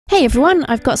Hey everyone,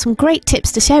 I've got some great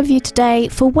tips to share with you today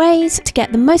for ways to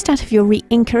get the most out of your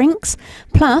Reinkers inks.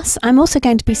 Plus, I'm also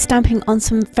going to be stamping on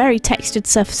some very textured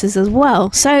surfaces as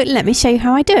well, so let me show you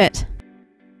how I do it.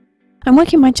 I'm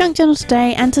working my junk journal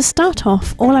today, and to start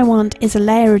off, all I want is a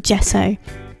layer of gesso.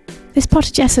 This pot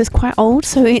of gesso is quite old,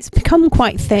 so it's become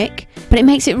quite thick, but it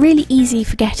makes it really easy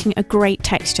for getting a great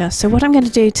texture. So what I'm going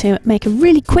to do to make a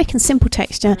really quick and simple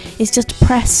texture is just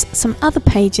press some other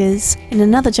pages in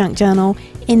another junk journal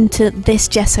into this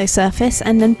gesso surface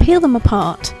and then peel them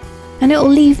apart. And it will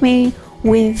leave me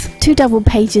with 2 double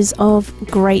pages of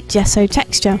great gesso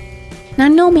texture. Now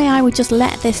normally I would just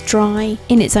let this dry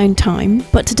in its own time,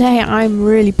 but today I'm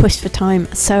really pushed for time,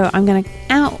 so I'm going to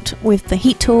out with the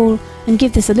heat tool and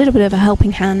give this a little bit of a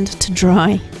helping hand to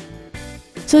dry.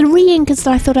 So the Reinkers that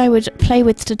I thought I would play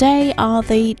with today are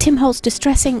the Holtz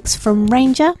Distress Inks from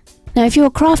Reinkers. Now if you're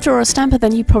a crafter or a stamper,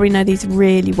 then you probably know these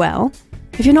really well.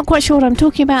 If you're not quite sure what I'm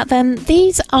talking about, then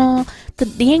these are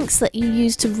the inks that you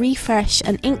use to refresh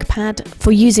an ink pad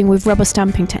for using with rubber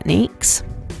stamping techniques.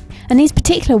 And these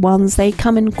particular ones, they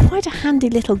come in quite a handy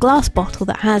little glass bottle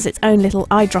that has its own little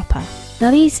eyedropper.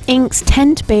 Now these inks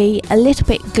tend to be a little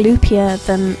bit gloopier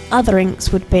than other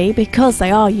inks would be because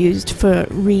they are used for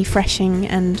refreshing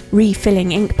and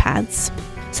refilling ink pads.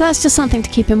 So that's just something to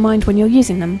keep in mind when you're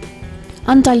using them.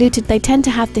 Undiluted, they tend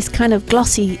to have this kind of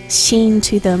glossy sheen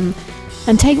to them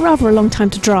and take rather a long time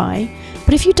to dry.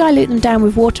 But if you dilute them down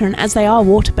with water, and as they are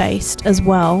water-based as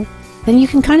well, then you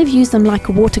can kind of use them like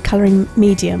a watercolouring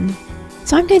medium.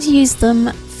 So I'm going to use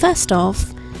them first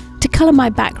off to colour my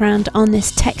background on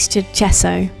this textured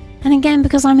gesso. And again,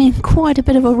 because I'm in quite a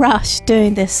bit of a rush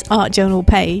doing this art journal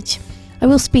page, I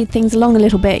will speed things along a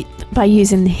little bit by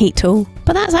using the heat tool.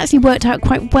 But that's actually worked out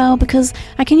quite well because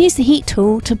I can use the heat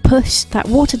tool to push that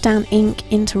watered down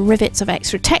ink into rivets of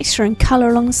extra texture and colour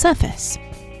along the surface.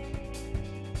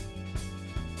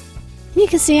 You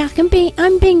can see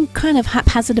I'm being kind of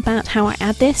haphazard about how I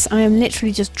add this. I am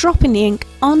literally just dropping the ink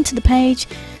onto the page,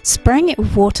 spraying it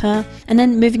with water, and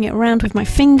then moving it around with my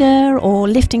finger, or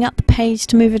lifting up the page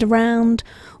to move it around,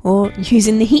 or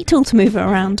using the heat tool to move it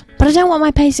around. But I don't want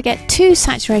my page to get too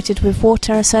saturated with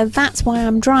water, so that's why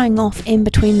I'm drying off in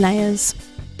between layers.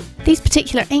 These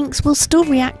particular inks will still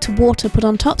react to water put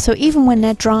on top, so even when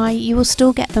they're dry, you will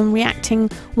still get them reacting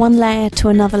one layer to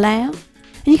another layer.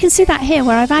 And you can see that here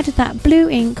where I've added that blue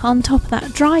ink on top of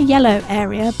that dry yellow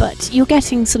area, but you're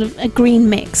getting sort of a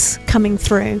green mix coming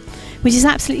through, which is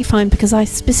absolutely fine because I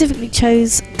specifically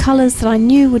chose colours that I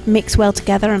knew would mix well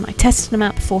together, and I tested them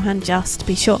out beforehand just to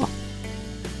be sure.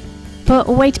 But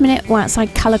wait a minute, whilst I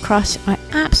colour crush, I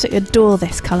absolutely adore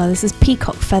this colour. This is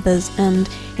Peacock Feathers and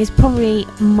is probably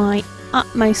my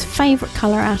utmost favourite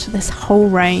colour out of this whole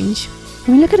range.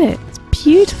 I mean, look at it, it's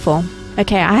beautiful.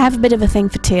 Okay, I have a bit of a thing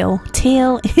for teal.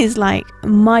 Teal is like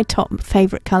my top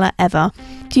favourite colour ever.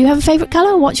 Do you have a favourite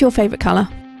colour? What's your favourite colour?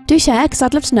 Do share, because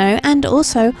I'd love to know. And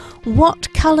also,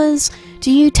 what colours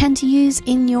do you tend to use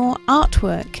in your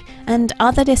artwork? And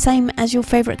are they the same as your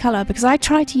favourite colour? Because I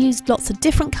try to use lots of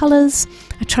different colours.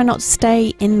 I try not to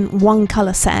stay in one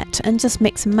colour set and just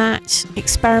mix and match,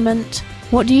 experiment.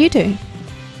 What do you do?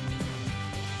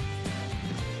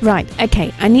 Right,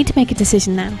 okay, I need to make a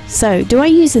decision now. So, do I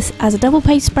use this as a double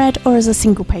page spread or as a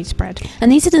single page spread?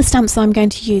 And these are the stamps that I'm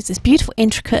going to use. This beautiful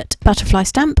intricate butterfly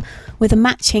stamp with a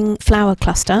matching flower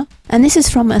cluster. And this is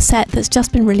from a set that's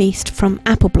just been released from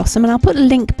Apple Blossom, and I'll put a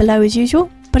link below as usual.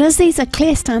 But as these are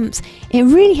clear stamps, it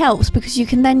really helps because you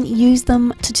can then use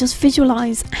them to just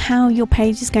visualise how your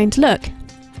page is going to look.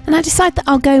 And I decided that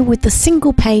I'll go with the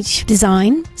single page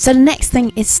design. So the next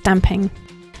thing is stamping.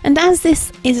 And as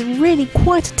this is really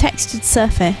quite a textured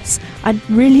surface, I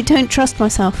really don't trust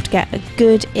myself to get a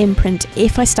good imprint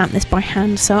if I stamp this by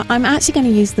hand, so I'm actually going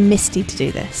to use the MISTI to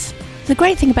do this. The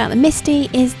great thing about the MISTI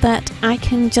is that I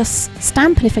can just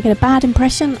stamp, and if I get a bad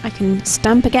impression, I can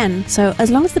stamp again. So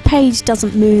as long as the page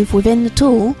doesn't move within the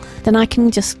tool, then I can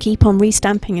just keep on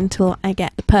restamping until I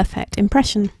get the perfect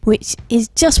impression, which is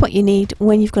just what you need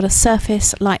when you've got a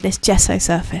surface like this gesso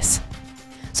surface.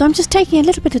 So I'm just taking a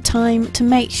little bit of time to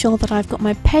make sure that I've got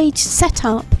my page set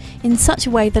up in such a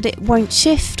way that it won't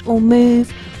shift or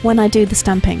move when I do the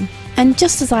stamping. And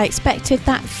just as I expected,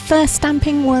 that first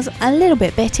stamping was a little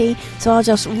bit bitty, so I'll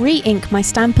just re-ink my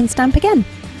stamp and stamp again.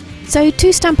 So 2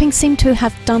 stampings seem to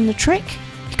have done the trick.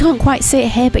 You can't quite see it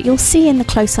here, but you'll see in the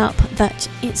close-up that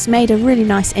it's made a really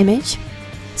nice image.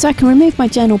 So I can remove my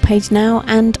journal page now,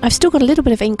 and I've still got a little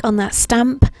bit of ink on that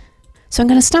stamp. So I'm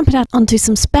going to stamp it out onto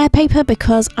some spare paper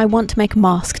because I want to make a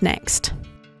mask next.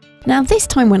 Now this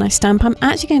time when I stamp, I'm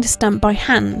actually going to stamp by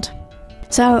hand.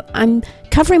 So I'm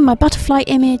covering my butterfly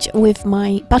image with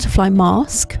my butterfly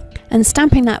mask and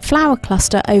stamping that flower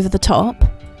cluster over the top.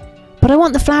 But I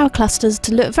want the flower clusters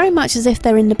to look very much as if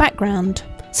they're in the background,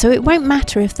 so it won't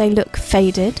matter if they look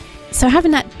faded. So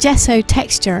having that gesso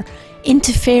texture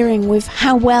interfering with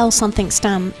how well something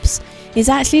stamps is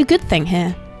actually a good thing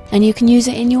here, and you can use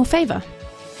it in your favour.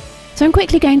 So I'm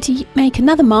quickly going to make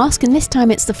another mask, and this time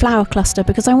it's the flower cluster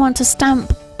because I want to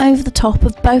stamp over the top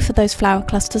of both of those flower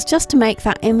clusters just to make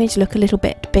that image look a little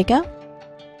bit bigger.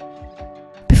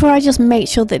 Before I just make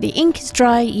sure that the ink is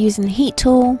dry using the heat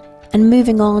tool and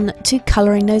moving on to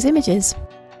colouring those images.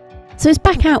 So it's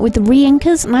back out with the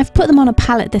Reinkers, and I've put them on a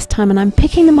palette this time, and I'm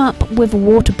picking them up with a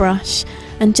water brush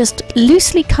and just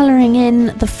loosely colouring in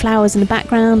the flowers in the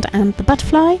background and the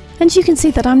butterfly. And you can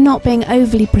see that I'm not being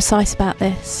overly precise about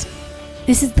this.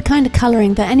 This is the kind of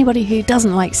colouring that anybody who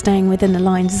doesn't like staying within the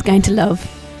lines is going to love.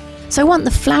 So I want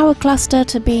the flower cluster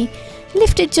to be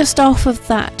lifted just off of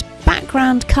that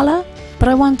background colour, but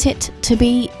I want it to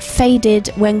be faded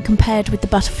when compared with the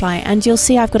butterfly, and you'll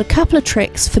see I've got a couple of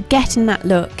tricks for getting that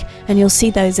look, and you'll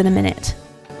see those in a minute.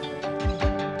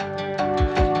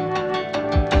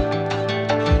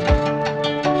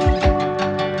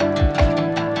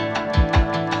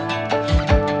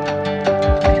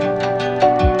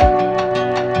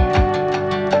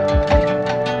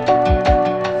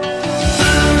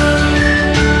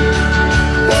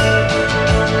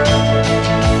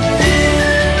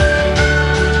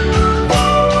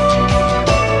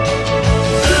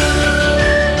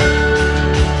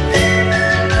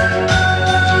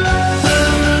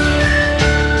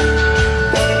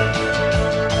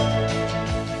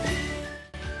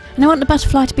 And I want the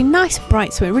butterfly to be nice and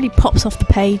bright so it really pops off the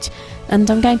page, and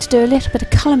I'm going to do a little bit of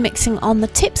colour mixing on the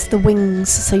tips of the wings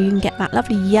so you can get that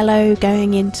lovely yellow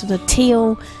going into the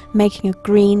teal, making a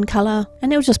green colour,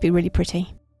 and it'll just be really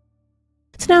pretty.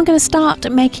 So now I'm going to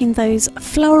start making those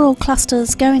floral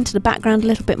clusters go into the background a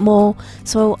little bit more,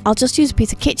 so I'll just use a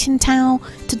piece of kitchen towel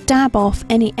to dab off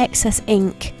any excess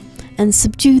ink and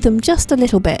subdue them just a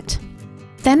little bit.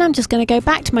 Then I'm just going to go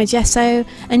back to my gesso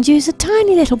and use a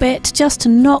tiny little bit just to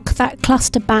knock that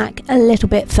cluster back a little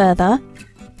bit further.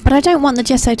 But I don't want the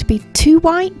gesso to be too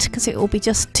white because it will be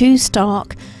just too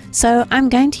stark, so I'm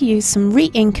going to use some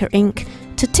Reinker ink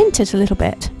to tint it a little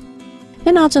bit.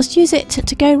 Then I'll just use it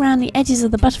to go around the edges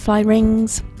of the butterfly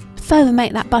rings, further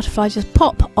make that butterfly just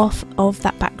pop off of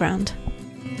that background.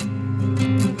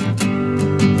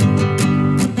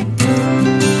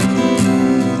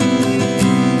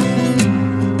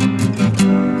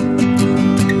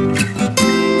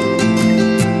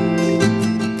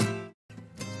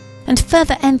 And to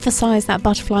further emphasise that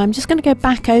butterfly, I'm just going to go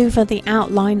back over the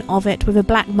outline of it with a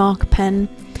black marker pen.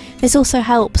 This also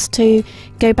helps to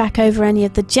go back over any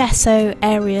of the gesso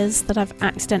areas that I've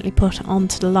accidentally put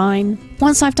onto the line.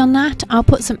 Once I've done that, I'll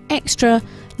put some extra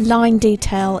line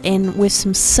detail in with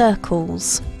some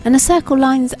circles. And the circle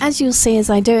lines, as you'll see as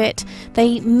I do it,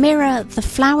 they mirror the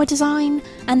flower design,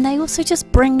 and they also just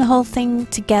bring the whole thing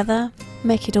together,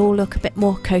 make it all look a bit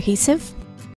more cohesive.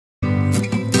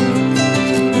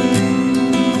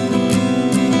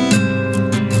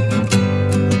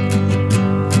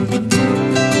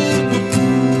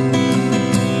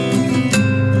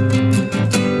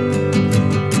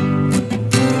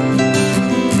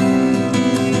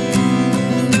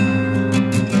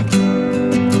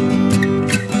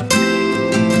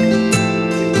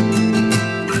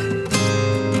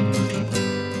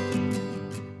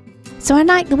 So I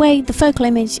like the way the focal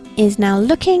image is now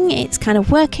looking, it's kind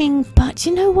of working, but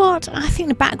you know what? I think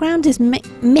the background is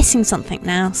missing something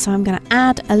now, so I'm going to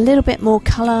add a little bit more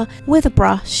colour with a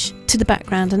brush to the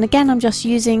background, and again I'm just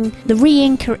using the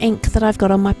Reinker ink that I've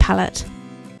got on my palette.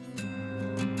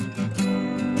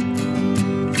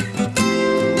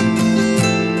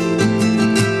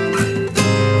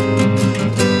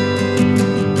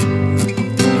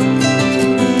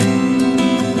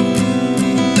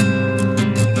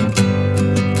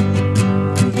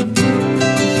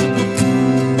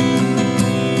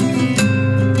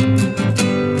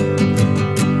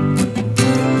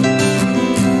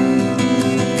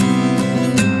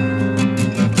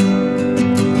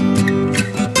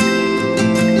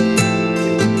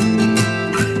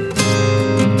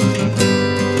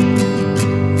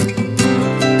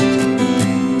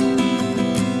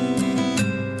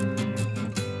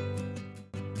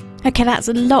 Okay, that's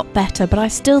a lot better, but I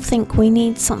still think we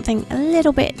need something a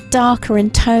little bit darker in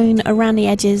tone around the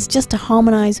edges just to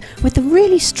harmonise with the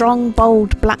really strong,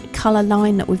 bold black colour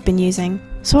line that we've been using.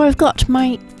 So I've got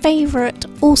my favourite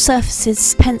all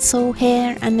surfaces pencil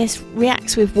here, and this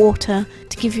reacts with water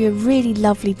to give you a really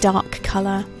lovely dark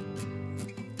colour.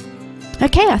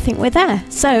 Okay, I think we're there.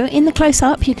 So in the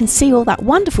close-up you can see all that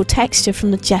wonderful texture from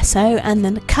the gesso, and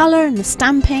then the colour and the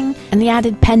stamping and the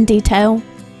added pen detail.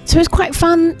 So it's quite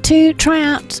fun to try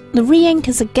out the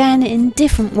Reinkers again in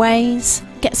different ways,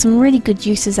 get some really good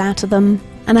uses out of them.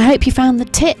 And I hope you found the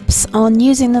tips on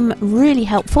using them really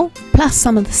helpful, plus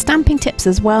some of the stamping tips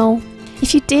as well.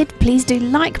 If you did, please do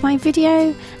like my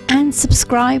video and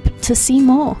subscribe to see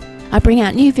more. I bring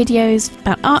out new videos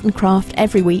about art and craft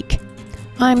every week.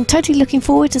 I'm totally looking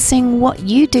forward to seeing what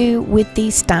you do with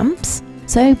these stamps,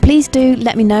 so please do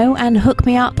let me know and hook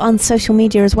me up on social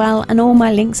media as well, and all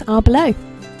my links are below.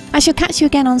 I shall catch you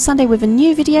again on Sunday with a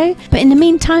new video, but in the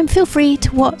meantime feel free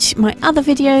to watch my other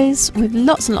videos with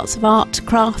lots and lots of art,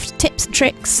 craft, tips and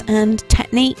tricks and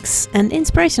techniques and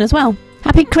inspiration as well.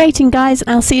 Happy creating, guys,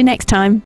 and I'll see you next time.